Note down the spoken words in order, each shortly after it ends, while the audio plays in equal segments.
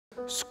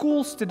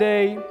schools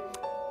today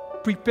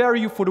prepare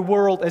you for the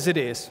world as it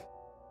is?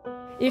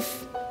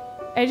 If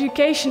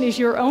education is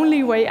your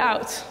only way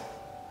out,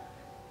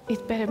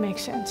 it better make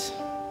sense.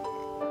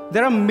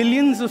 There are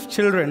millions of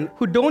children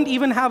who don't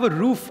even have a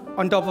roof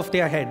on top of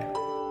their head.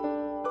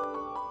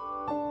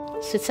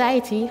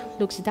 Society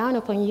looks down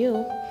upon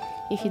you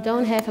if you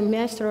don't have a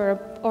master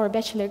or a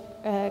bachelor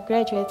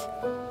graduate.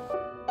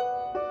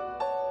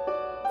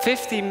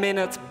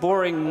 50-minute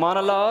boring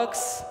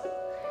monologues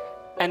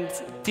and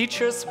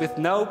teachers with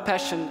no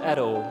passion at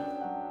all.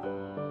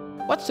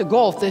 What's the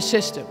goal of this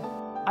system?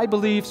 I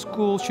believe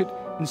schools should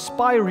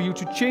inspire you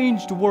to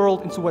change the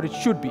world into what it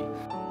should be.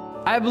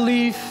 I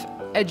believe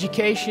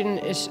education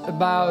is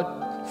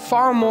about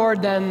far more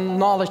than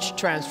knowledge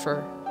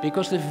transfer.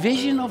 Because the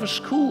vision of a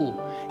school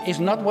is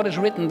not what is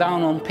written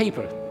down on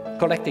paper,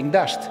 collecting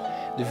dust.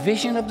 The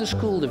vision of the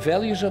school, the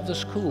values of the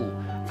school,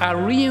 are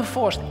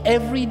reinforced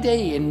every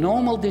day in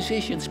normal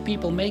decisions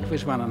people make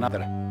with one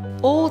another.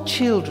 All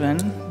children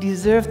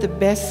deserve the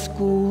best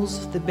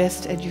schools, the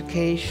best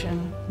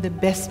education, the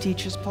best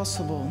teachers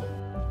possible.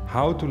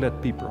 How to let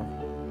people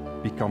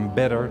become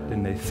better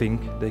than they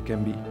think they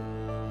can be.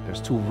 There's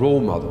two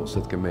role models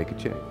that can make a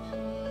change.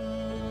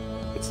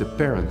 It's the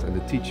parent and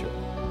the teacher.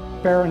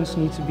 Parents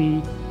need to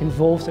be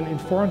involved and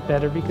informed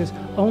better, because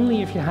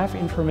only if you have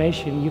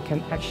information you can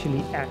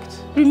actually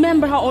act.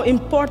 Remember how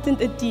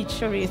important a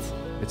teacher is.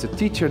 It's a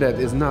teacher that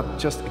is not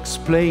just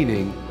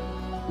explaining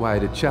why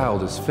the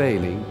child is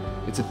failing.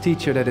 It's a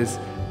teacher that is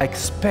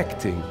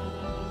expecting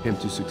him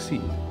to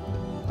succeed.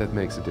 That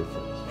makes a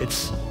difference.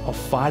 It's of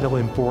vital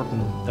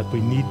importance that we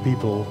need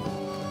people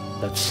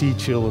that see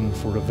children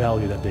for the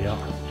value that they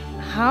are.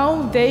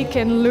 How they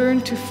can learn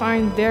to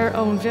find their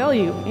own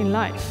value in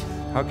life.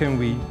 How can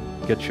we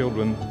get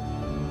children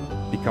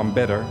become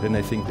better than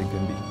they think they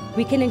can be?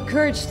 We can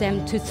encourage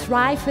them to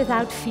thrive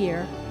without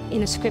fear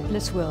in a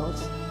scriptless world.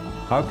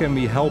 How can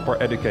we help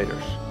our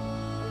educators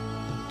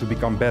to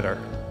become better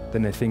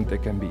than they think they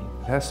can be?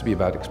 It has to be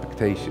about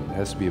expectation. It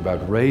has to be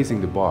about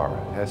raising the bar.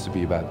 It has to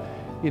be about,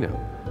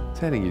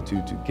 telling you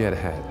to get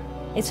ahead.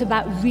 It's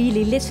about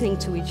really listening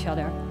to each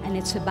other, and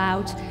it's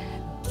about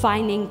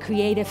finding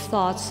creative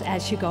thoughts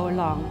as you go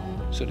along.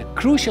 So the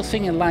crucial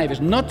thing in life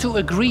is not to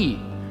agree,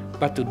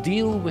 but to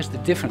deal with the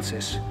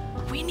differences.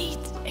 We need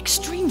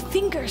extreme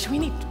thinkers, we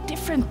need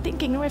different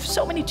thinking, we have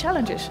so many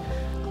challenges.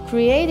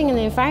 Creating an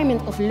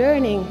environment of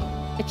learning,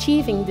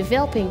 achieving,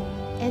 developing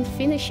and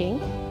finishing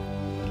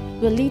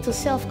will lead to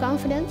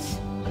self-confidence,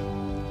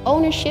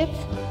 ownership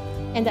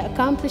and the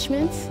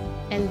accomplishments,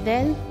 and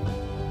then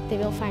they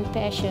will find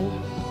passion.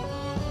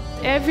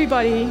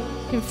 Everybody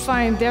can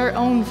find their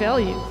own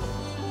value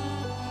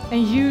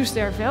and use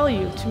their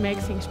value to make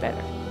things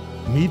better.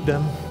 Meet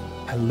them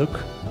and look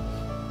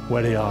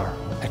where they are.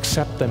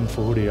 Accept them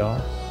for who they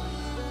are.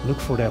 Look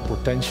for their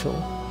potential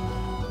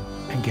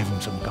and give them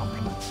some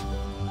compliments.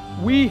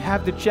 We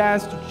have the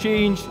chance to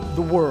change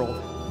the world.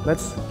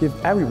 Let's give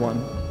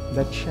everyone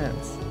that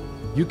chance.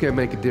 You can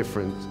make a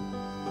difference,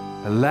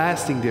 a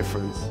lasting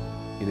difference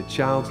in a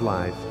child's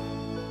life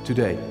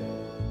today.